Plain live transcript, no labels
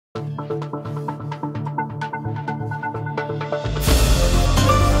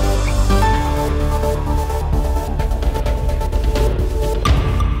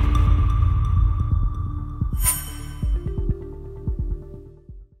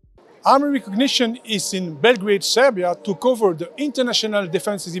Army recognition is in Belgrade, Serbia to cover the International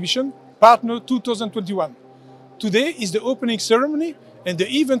Defense Exhibition, Partner 2021. Today is the opening ceremony and the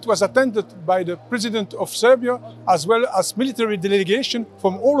event was attended by the President of Serbia as well as military delegation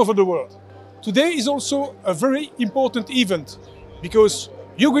from all over the world. Today is also a very important event because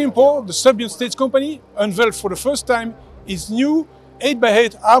Yugoimport, the Serbian state company, unveiled for the first time its new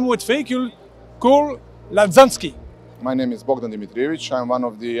 8x8 armored vehicle called Lazanski. My name is Bogdan Dimitrijevic. I'm one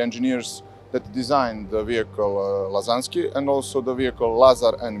of the engineers that designed the vehicle Lazanski and also the vehicle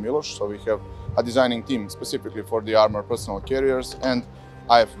Lazar and Miloš. So we have a designing team specifically for the armored personnel carriers and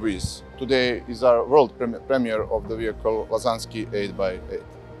IFVs. Today is our world premiere of the vehicle Lazanski 8x8.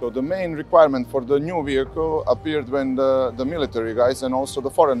 So the main requirement for the new vehicle appeared when the military guys and also the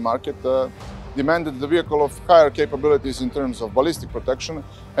foreign market demanded the vehicle of higher capabilities in terms of ballistic protection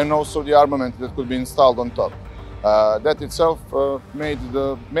and also the armament that could be installed on top. That itself made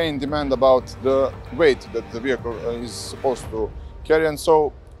the main demand about the weight that the vehicle is supposed to carry, and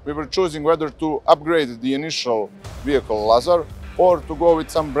so we were choosing whether to upgrade the initial vehicle Lazar or to go with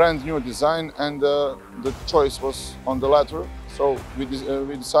some brand new design, and the choice was on the latter. So we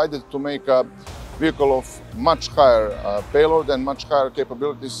decided to make a vehicle of much higher payload and much higher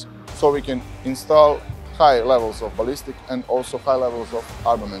capabilities so we can install high levels of ballistic and also high levels of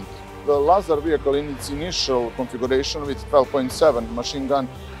armament. The Lazar vehicle in its initial configuration with 12.7 machine gun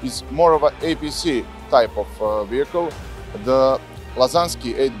is more of an APC type of vehicle. The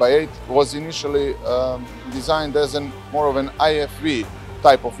Lazanski 8x8 was initially designed as more of an IFV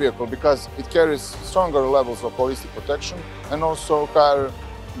type of vehicle because it carries stronger levels of ballistic protection and also higher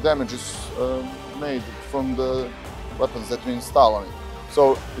damages made from the weapons that we install on it.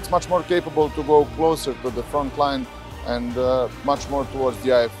 So it's much more capable to go closer to the front line and much more towards the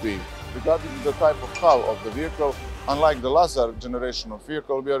IFV. Regarding the type of hull of the vehicle, unlike the Lazar generation of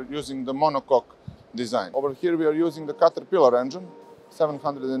vehicle, we are using the monocoque design. Over here we are using the Caterpillar engine,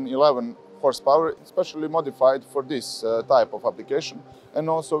 711 horsepower, especially modified for this type of application. And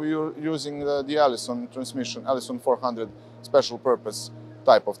also we are using the Allison transmission, Allison 400 special purpose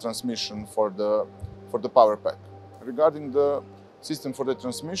type of transmission for the power pack. Regarding the system for the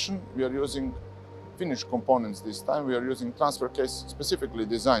transmission, we are using Finnish components this time. We are using transfer case specifically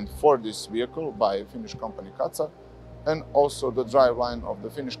designed for this vehicle by Finnish company Katsa, and also the driveline of the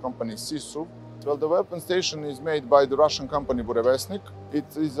Finnish company Sisu. Well, the weapon station is made by the Russian company Burevestnik.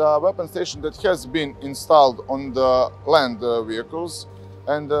 It is a weapon station that has been installed on the land vehicles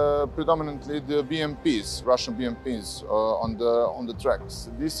and predominantly the BMPs, Russian BMPs on the tracks.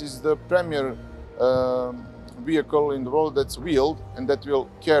 This is the premier vehicle in the world that's wheeled and that will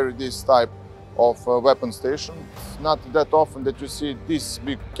carry this type of weapon station. It's not that often that you see this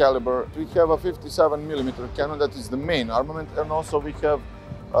big caliber. We have a 57mm cannon that is the main armament, and also we have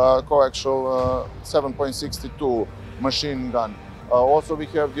coaxial 7.62 machine gun. Also we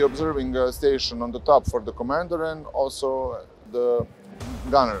have the observing station on the top for the commander and also the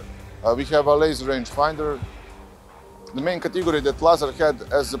gunner. We have a laser range finder. The main category that Lazar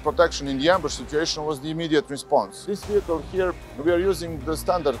had as a protection in the ambush situation was the immediate response. This vehicle here, we are using the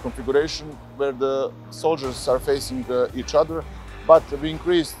standard configuration where the soldiers are facing each other, but we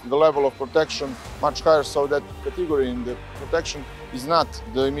increased the level of protection much higher so that category in the protection is not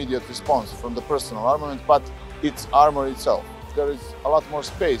the immediate response from the personal armament, but its armor itself. There is a lot more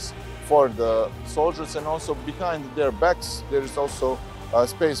space for the soldiers, and also behind their backs there is also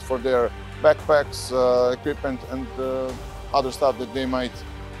space for their backpacks, equipment and other stuff that they might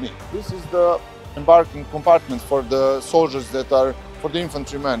need. This is the embarking compartment for the soldiers that are for the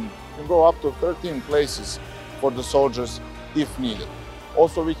infantrymen. You can go up to 13 places for the soldiers if needed.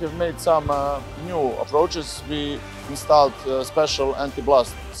 Also we have made some new approaches. We installed special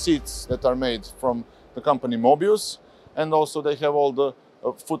anti-blast seats that are made from the company Mobius, and also they have all the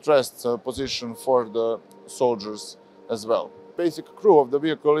footrest position for the soldiers as well. Basic crew of the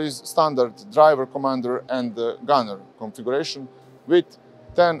vehicle is standard driver, commander and gunner configuration with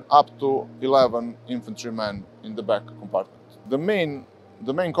 10 up to 11 infantrymen in the back compartment. The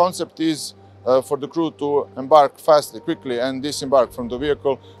main concept is for the crew to embark fastly, quickly and disembark from the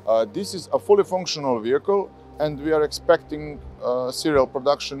vehicle. This is a fully functional vehicle and we are expecting serial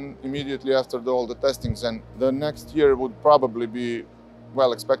production immediately after all the testings, and the next year would probably be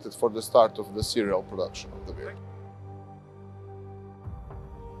well expected for the start of the serial production of the vehicle.